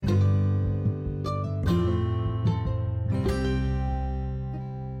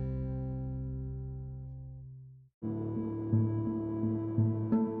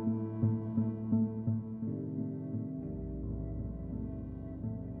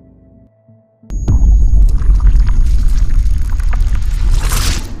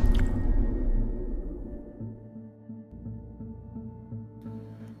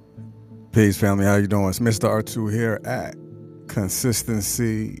Peace, family. How you doing? It's Mr. R2 here at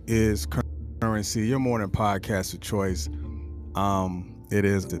Consistency is Currency, your morning podcast of choice. It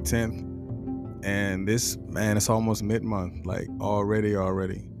is the 10th, and this, man, it's almost mid-month. Like already,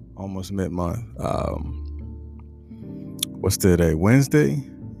 almost mid-month. What's today? Wednesday?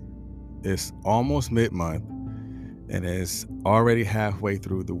 It's almost mid-month, and it's already halfway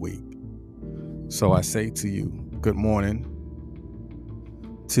through the week. So I say to you, good morning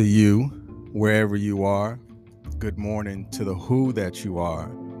to you, wherever you are. Good morning to the who that you are.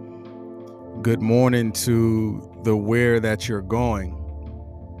 Good morning to the where that you're going.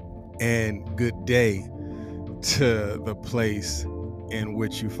 And good day to the place in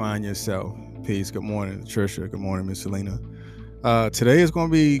which you find yourself. Peace. Good morning, Trisha. Good morning, Miss Selena. Today is going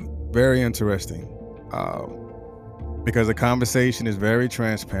to be very interesting because the conversation is very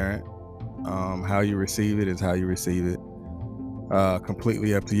transparent. How you receive it is how you receive it.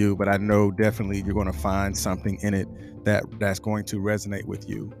 Completely up to you, but I know definitely you're going to find something in it that's going to resonate with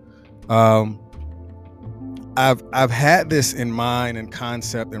you. I've had this in mind and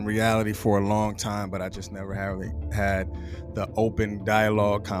concept and reality for a long time, but I just never had the open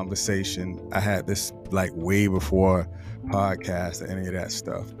dialogue conversation. I had this like way before podcast or any of that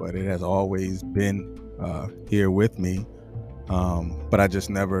stuff, but it has always been here with me. But I just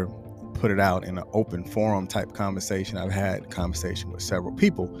never put it out in an open forum type conversation. I've had conversation with several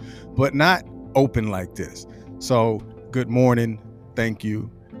people, but not open like this. So good morning. Thank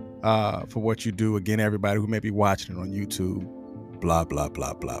you for what you do. Again, everybody who may be watching it on YouTube, blah, blah,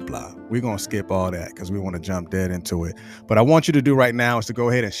 blah, blah, blah. We're going to skip all that because we want to jump dead into it. But I want you to do right now is to go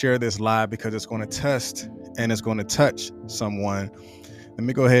ahead and share this live because it's going to test and it's going to touch someone. Let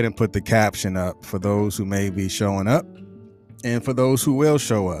me go ahead and put the caption up for those who may be showing up and for those who will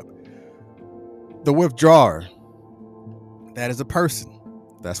show up. The withdrawer, that is a person.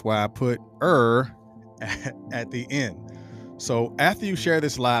 That's why I put at the end. So after you share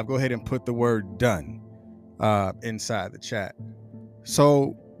this live, go ahead and put the word done inside the chat.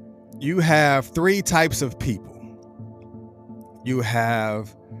 So you have three types of people. You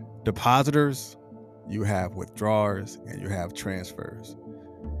have depositors, you have withdrawers, and you have transfers.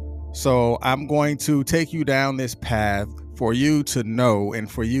 So I'm going to take you down this path for you to know and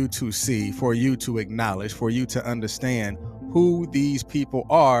for you to see, for you to acknowledge, for you to understand who these people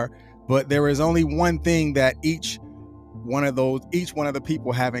are. But there is only one thing that each one of the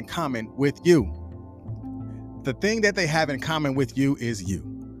people have in common with you. The thing that they have in common with you is you,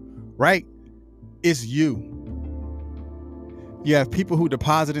 right? It's you. You have people who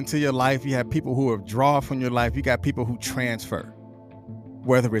deposit into your life. You have people who withdraw from your life. You got people who transfer.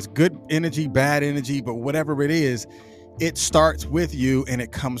 Whether it's good energy, bad energy, but whatever it is, it starts with you and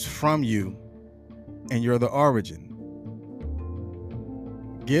it comes from you, and you're the origin.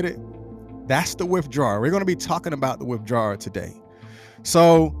 Get it? That's the withdrawer. We're going to be talking about the withdrawer today.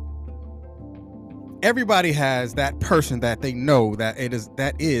 So everybody has that person that they know that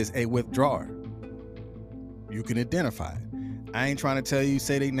is a withdrawer. You can identify it. I ain't trying to tell you,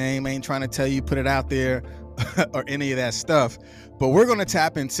 say their name. I ain't trying to tell you, put it out there or any of that stuff. But we're going to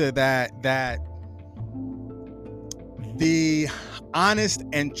tap into the honest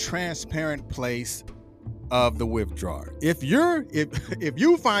and transparent place of the withdrawer. If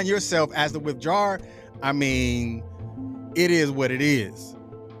you find yourself as the withdrawer, I mean, it is what it is.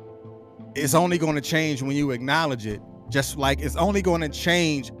 It's only going to change when you acknowledge it, just like it's only going to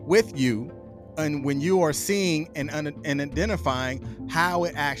change with you and when you are seeing and identifying how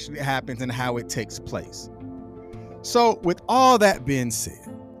it actually happens and how it takes place. So with all that being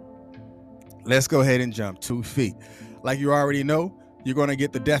said, let's go ahead and jump 2 feet. Like you already know, you're going to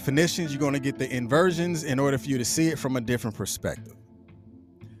get the definitions, you're going to get the inversions in order for you to see it from a different perspective.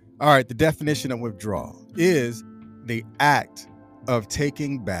 All right, the definition of withdrawal is the act of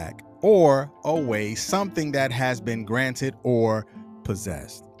taking back or away something that has been granted or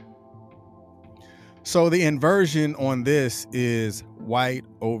possessed. So the inversion on this is white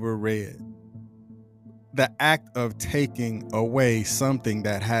over red. The act of taking away something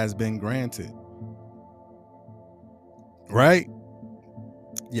that has been granted. Right?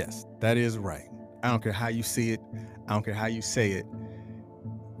 Yes, that is right. I don't care how you see it. I don't care how you say it.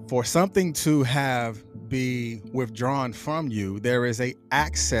 For something to be withdrawn from you, there is a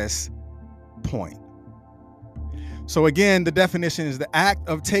access point. So again, the definition is the act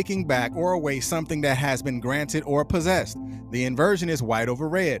of taking back or away something that has been granted or possessed. The inversion is white over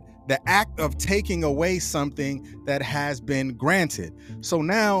red. The act of taking away something that has been granted. So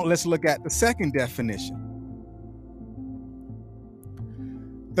now let's look at the second definition.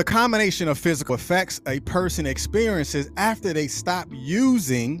 The combination of physical effects a person experiences after they stop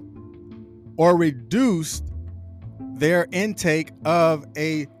using or reduced their intake of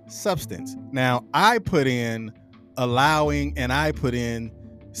a substance. Now, I put in allowing and I put in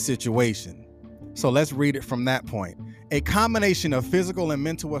situation. So let's read it from that point. A combination of physical and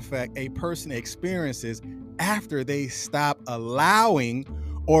mental effect a person experiences after they stop allowing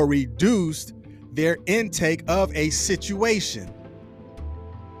or reduced their intake of a situation.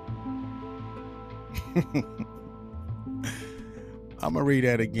 I'm gonna read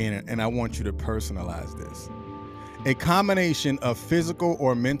that again, and I want you to personalize this. A combination of physical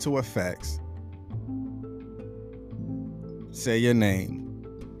or mental effects, say your name,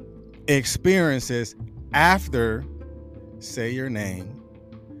 experiences after, say your name,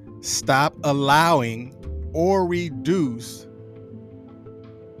 stop allowing or reduce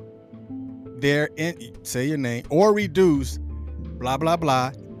their, say your name, or reduce, blah, blah,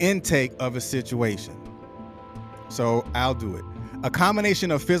 blah, intake of a situation. So I'll do it. A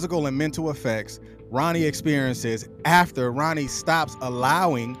combination of physical and mental effects Ronnie experiences after Ronnie stops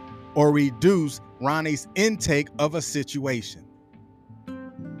allowing or reduce Ronnie's intake of a situation.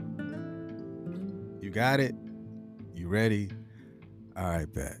 You got it? You ready? All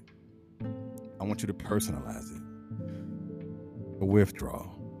right, bet. I want you to personalize it. A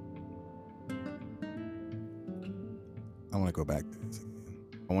withdrawal. I want to go back to this again.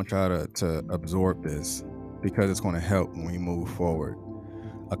 I want y'all to absorb this because it's going to help when we move forward.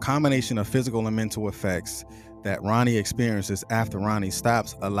 A combination of physical and mental effects that Ronnie experiences after Ronnie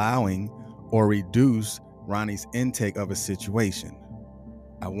stops allowing or reduce Ronnie's intake of a situation.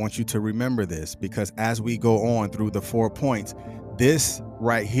 I want you to remember this because as we go on through the 4 points, this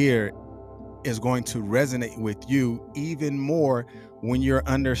right here is going to resonate with you even more when you're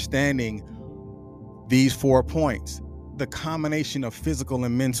understanding these 4 points. The combination of physical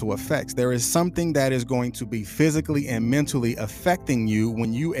and mental effects. There is something that is going to be physically and mentally affecting you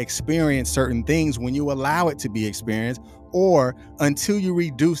when you experience certain things, when you allow it to be experienced, or until you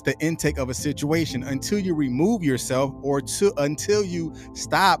reduce the intake of a situation, until you remove yourself, or until you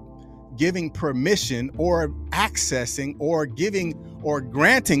stop giving permission or accessing or giving or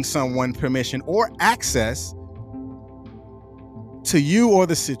granting someone permission or access to you or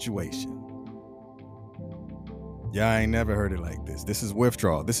the situation. Yeah, I ain't never heard it like this. This is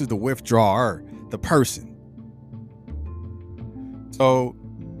withdrawal. This is the withdrawer, the person. So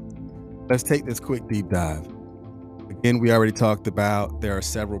let's take this quick deep dive. Again, we already talked about there are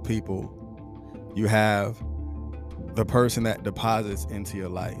several people. You have the person that deposits into your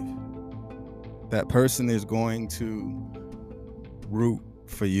life. That person is going to root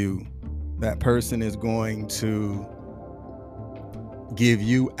for you. That person is going to give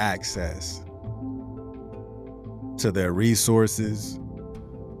you access to their resources.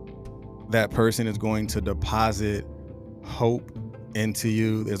 That person is going to deposit hope into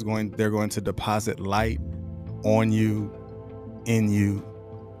you. They're going to deposit light on you, in you,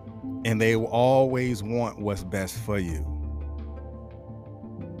 and they will always want what's best for you.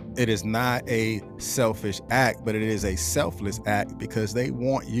 It is not a selfish act, but it is a selfless act because they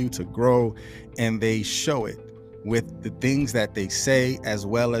want you to grow, and they show it with the things that they say as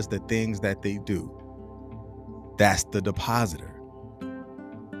well as the things that they do. That's the depositor.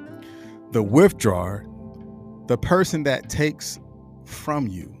 The withdrawer, the person that takes from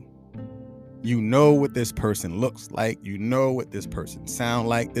you. You know what this person looks like. You know what this person sounds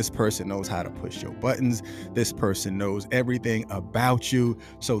like. This person knows how to push your buttons. This person knows everything about you.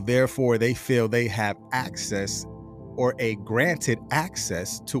 So therefore, they feel they have access or a granted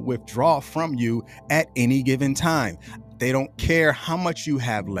access to withdraw from you at any given time. They don't care how much you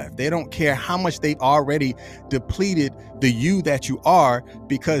have left. They don't care how much they've already depleted the you that you are,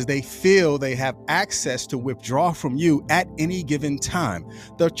 because they feel they have access to withdraw from you at any given time.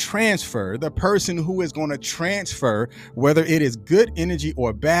 The transfer, the person who is going to transfer, whether it is good energy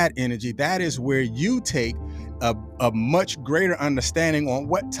or bad energy, that is where you take a much greater understanding on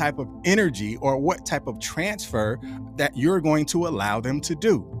what type of energy or what type of transfer that you're going to allow them to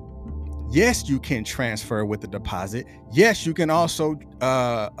do. Yes, you can transfer with the deposit. Yes, you can also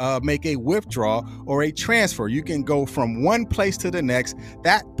make a withdrawal or a transfer. You can go from one place to the next.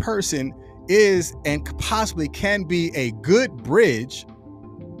 That person is and possibly can be a good bridge,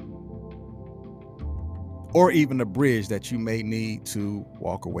 or even a bridge that you may need to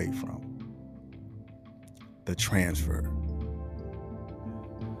walk away from. The transfer.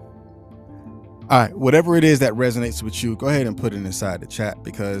 All right, whatever it is that resonates with you, go ahead and put it inside the chat,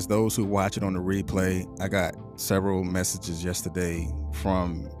 because those who watch it on the replay, I got several messages yesterday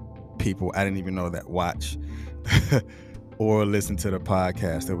from people I didn't even know that watch or listen to the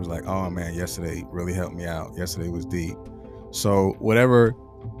podcast. It was like, oh man, yesterday really helped me out. Yesterday was deep. So whatever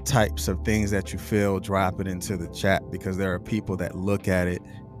types of things that you feel, drop it into the chat, because there are people that look at it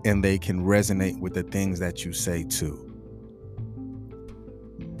and they can resonate with the things that you say too.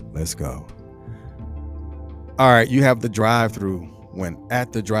 Let's go. All right, you have the drive-through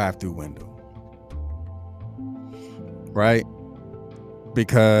at the drive-through window, right?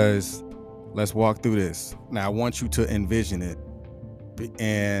 Because let's walk through this. Now I want you to envision it.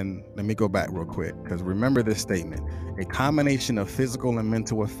 And let me go back real quick, because remember this statement: a combination of physical and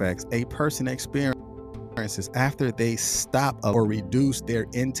mental effects a person experiences after they stop or reduce their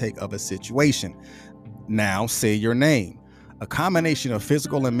intake of a situation. Now say your name. A combination of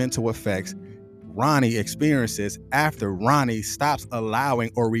physical and mental effects Ronnie experiences after Ronnie stops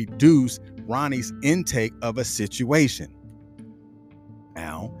allowing or reduce Ronnie's intake of a situation.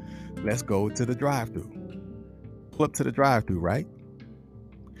 Now let's go to the drive-through. Pull up to the drive-through, right?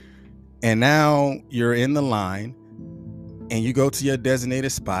 And now you're in the line and you go to your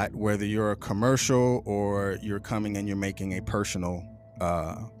designated spot, whether you're a commercial or you're coming and you're making a personal,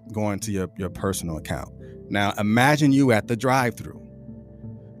 going to your personal account. Now imagine you at the drive-through.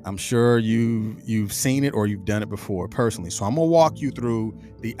 I'm sure you've seen it or you've done it before personally. So I'm gonna walk you through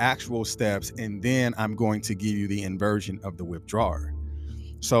the actual steps, and then I'm going to give you the inversion of the withdrawer.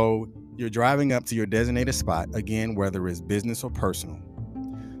 So you're driving up to your designated spot, again, whether it's business or personal.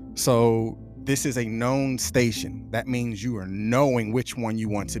 So this is a known station. That means you are knowing which one you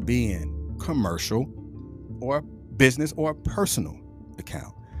want to be in, commercial or business or personal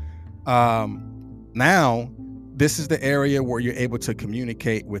account. Now, this is the area where you're able to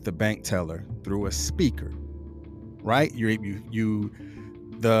communicate with the bank teller through a speaker, right? It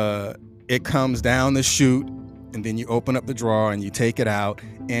comes down the chute, and then you open up the drawer and you take it out,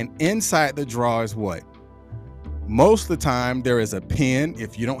 and inside the drawer is what? Most of the time, there is a pen.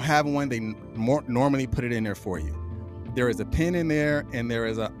 If you don't have one, they normally put it in there for you. There is a pen in there, and there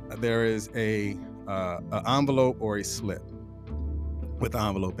is a envelope or a slip with the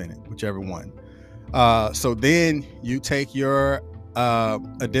envelope in it, whichever one. So then you take your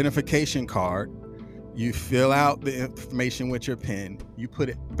identification card, you fill out the information with your pen, you put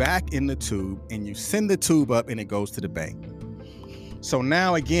it back in the tube, and you send the tube up, and it goes to the bank. So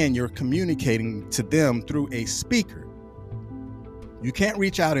now again, you're communicating to them through a speaker. You can't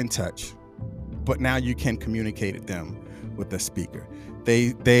reach out and touch, but now you can communicate with them with the speaker.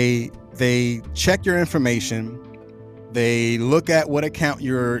 They check your information. They look at what account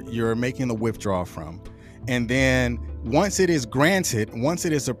you're making the withdrawal from. And then once it is granted, once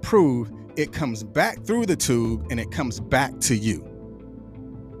it is approved, it comes back through the tube and it comes back to you.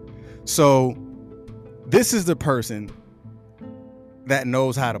 So this is the person that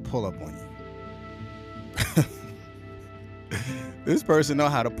knows how to pull up on you. This person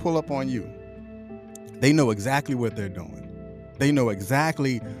knows how to pull up on you. They know exactly what they're doing. They know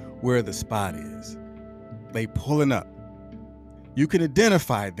exactly where the spot is. They pulling up. You can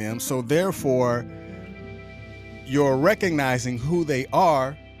identify them, so therefore you're recognizing who they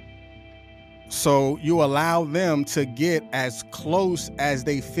are, so you allow them to get as close as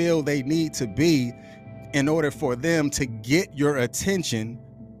they feel they need to be in order for them to get your attention,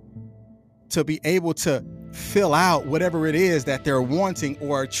 to be able to fill out whatever it is that they're wanting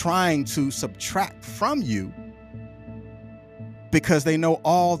or trying to subtract from you, because they know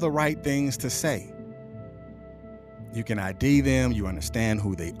all the right things to say. You can ID them, you understand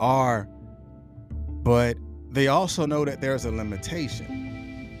who they are, but they also know that there's a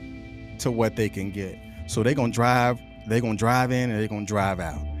limitation to what they can get. So they're gonna drive in and they're gonna drive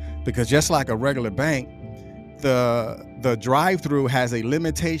out. Because just like a regular bank, the drive-through has a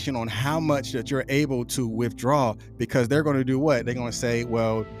limitation on how much that you're able to withdraw, because they're going to do what? They're going to say,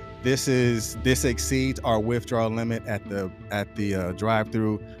 well, this exceeds our withdrawal limit at the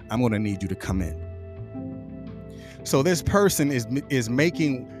drive-through. I'm going to need you to come in. So this person is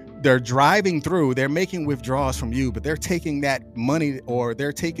making, they're driving through, they're making withdrawals from you, but they're taking that money, or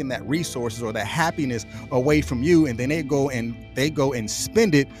they're taking that resources or that happiness away from you, and then they go and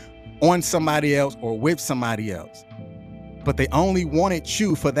spend it on somebody else or with somebody else. But they only wanted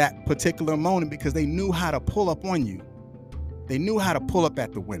you for that particular moment because they knew how to pull up on you. They knew how to pull up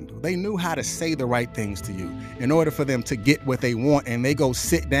at the window. They knew how to say the right things to you in order for them to get what they want, and they go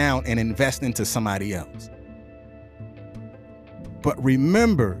sit down and invest into somebody else. But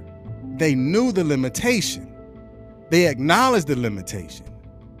remember, they knew the limitation. They acknowledged the limitation.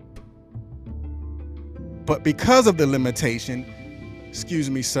 But because of the limitation, excuse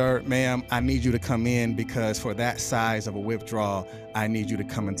me, sir, ma'am, I need you to come in, because for that size of a withdrawal, I need you to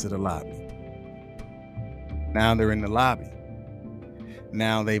come into the lobby. Now they're in the lobby.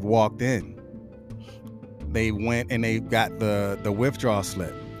 Now they've walked in. They went and they got the withdrawal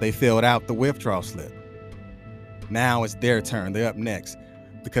slip. They filled out the withdrawal slip. Now it's their turn. They're up next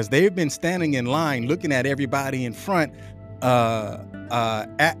because they've been standing in line looking at everybody in front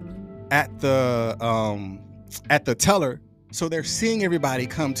at the teller. So they're seeing everybody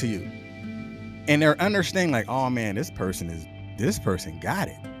come to you, and they're understanding like, oh man, this person got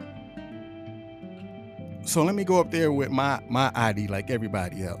it. So let me go up there with my ID like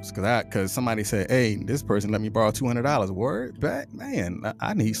everybody else, because somebody said, hey, this person let me borrow $200. Word back, man,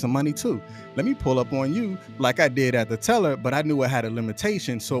 I need some money too. Let me pull up on you like I did at the teller, but I knew I had a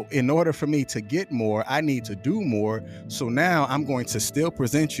limitation. So in order for me to get more, I need to do more. So now I'm going to still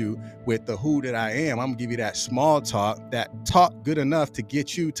present you with the who that I am. I'm gonna give you that small talk, that talk good enough to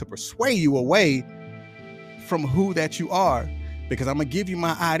get you to persuade you away from who that you are. Because I'm going to give you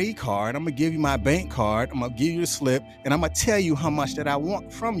my ID card, I'm going to give you my bank card, I'm going to give you the slip, and I'm going to tell you how much that I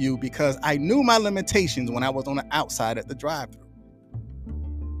want from you because I knew my limitations when I was on the outside at the drive-thru.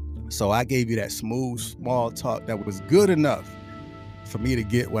 So I gave you that smooth, small talk that was good enough for me to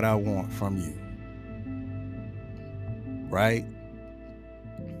get what I want from you. Right?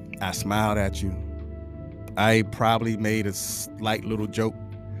 I smiled at you. I probably made a slight little joke,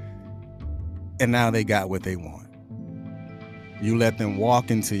 and now they got what they want. You let them walk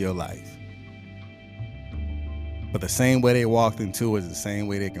into your life. But the same way they walked into it is the same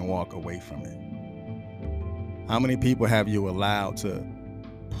way they can walk away from it. How many people have you allowed to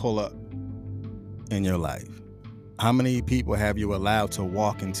pull up in your life? How many people have you allowed to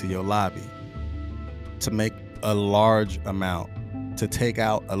walk into your lobby to make a large amount, to take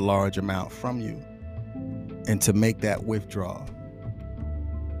out a large amount from you, and to make that withdrawal?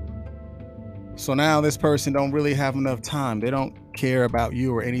 So now this person don't really have enough time. They don't care about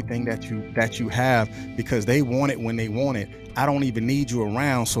you or anything that you have because they want it when they want it. I don't even need you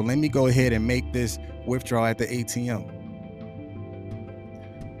around, so let me go ahead and make this withdrawal at the ATM.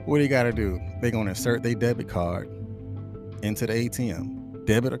 What do you got to do? They're going to insert their debit card into the ATM,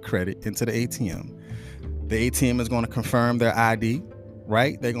 debit or credit into the ATM. The ATM is going to confirm their ID,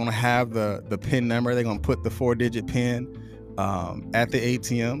 right? They're going to have the PIN number. They're going to put the 4-digit PIN at the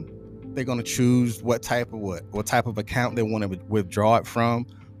ATM. They're going to choose what type of account they want to withdraw it from,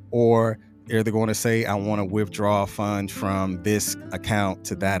 or they're going to say, I want to withdraw funds from this account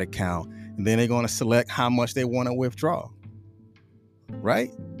to that account. And then they're going to select how much they want to withdraw,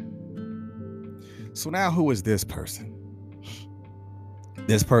 right? So now who is this person?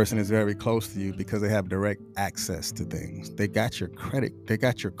 This person is very close to you because they have direct access to things. They got your credit. They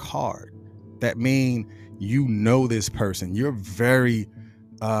got your card. That means you know this person. You're very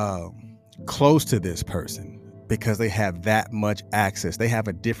close to this person because they have that much access. They have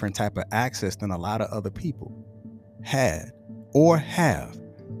a different type of access than a lot of other people had or have.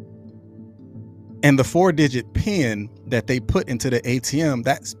 And the 4-digit PIN that they put into the ATM,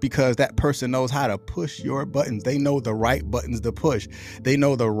 that's because that person knows how to push your buttons. They know the right buttons to push. They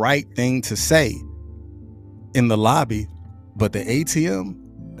know the right thing to say in the lobby. But the ATM,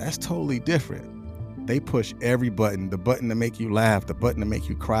 that's totally different. They push every button, the button to make you laugh, the button to make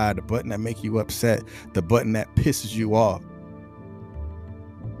you cry, the button that make you upset, the button that pisses you off,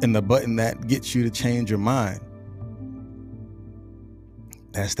 and the button that gets you to change your mind.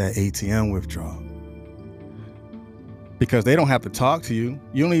 That's that ATM withdrawal. Because they don't have to talk to you.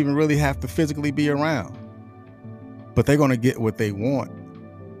 You don't even really have to physically be around. But they're going to get what they want.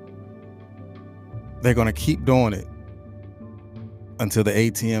 They're going to keep doing it until the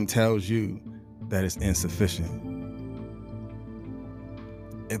ATM tells you that it's insufficient.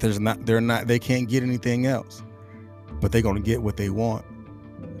 If they can't get anything else, but they're going to get what they want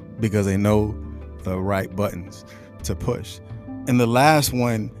because they know the right buttons to push. And the last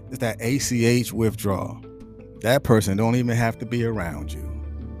one is that ACH withdrawal. That person don't even have to be around you.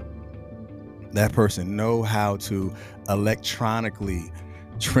 That person know how to electronically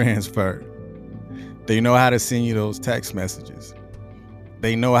transfer. They know how to send you those text messages.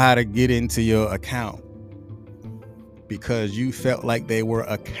 They know how to get into your account because you felt like they were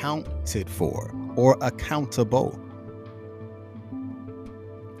accounted for or accountable.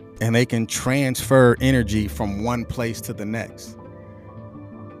 And they can transfer energy from one place to the next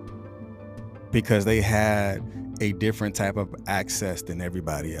because they had a different type of access than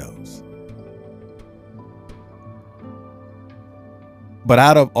everybody else. But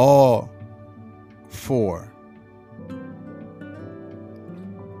out of all four,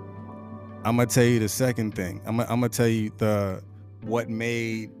 I'm gonna tell you the second thing. I'm gonna tell you what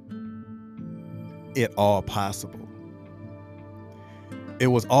made it all possible. It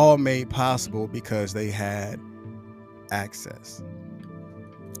was all made possible because they had access.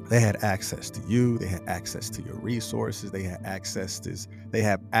 They had access to you. They had access to your resources. They have access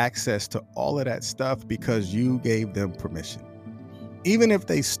to all of that stuff because you gave them permission. Even in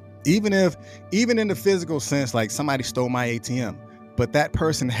the physical sense, like somebody stole my ATM, but that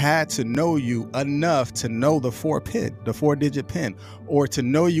person had to know you enough to know the 4-digit PIN, or to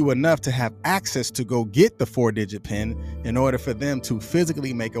know you enough to have access to go get the 4-digit PIN in order for them to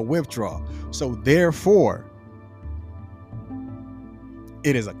physically make a withdrawal. So therefore,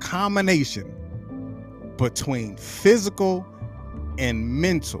 it is a combination between physical and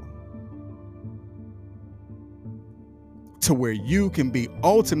mental to where you can be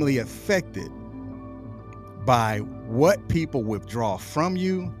ultimately affected by what people withdraw from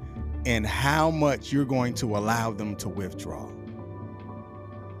you and how much you're going to allow them to withdraw.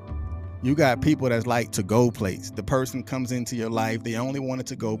 You got people that's like to-go plates. The person comes into your life, they only want a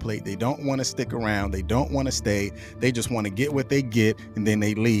to-go plate. They don't want to stick around. They don't want to stay. They just want to get what they get and then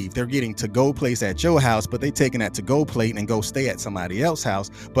they leave. They're getting to-go plates at your house, but they taking that to-go plate and go stay at somebody else's house.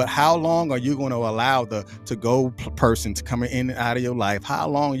 But how long are you going to allow the to-go person to come in and out of your life? How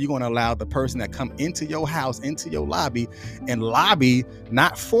long are you going to allow the person that come into your house, into your lobby, and lobby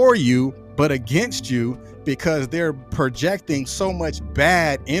not for you, but against you, because they're projecting so much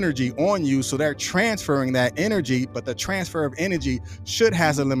bad energy on you, so they're transferring that energy, but the transfer of energy should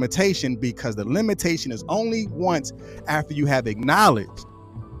has a limitation, because the limitation is only once after you have acknowledged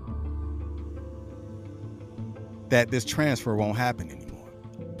that this transfer won't happen anymore.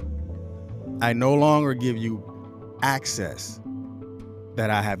 I no longer give you access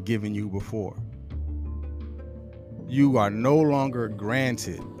that I have given you before. You are no longer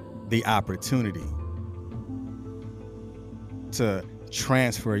granted the opportunity to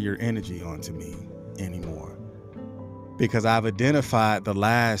transfer your energy onto me anymore, because I've identified the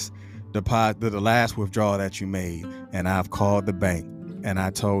last deposit, the last withdrawal that you made, and I've called the bank and I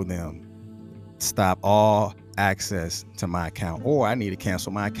told them stop all access to my account, or I need to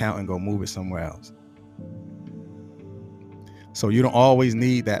cancel my account and go move it somewhere else. So you don't always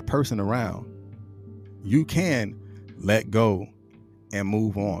need that person around. You can let go and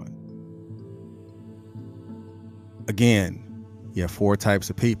move on. Again, you have 4 types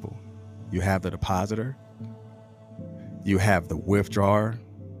of people. You have the depositor, you have the withdrawer,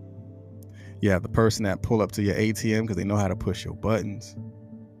 you have the person that pull up to your ATM because they know how to push your buttons,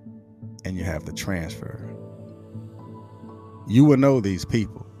 and you have the transfer. You will know these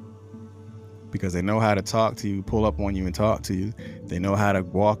people because they know how to talk to you, pull up on you and talk to you. They know how to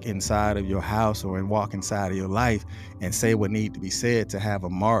walk inside of your house or walk inside of your life and say what needs to be said to have a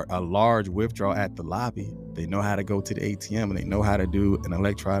large withdrawal at the lobby. They know how to go to the ATM and they know how to do an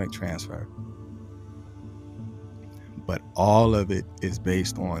electronic transfer. But all of it is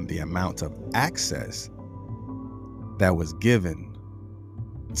based on the amount of access that was given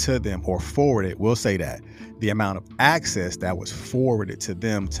to them or forwarded. We'll say that the amount of access that was forwarded to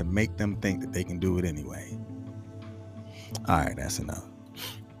them to make them think that they can do it anyway. All right, that's enough.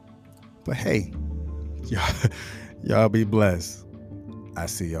 But hey, y'all be blessed. I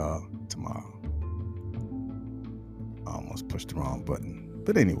see y'all tomorrow. I almost pushed the wrong button.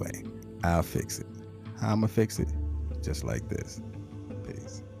 But anyway, I'll fix it. How I'm gonna fix it? Just like this.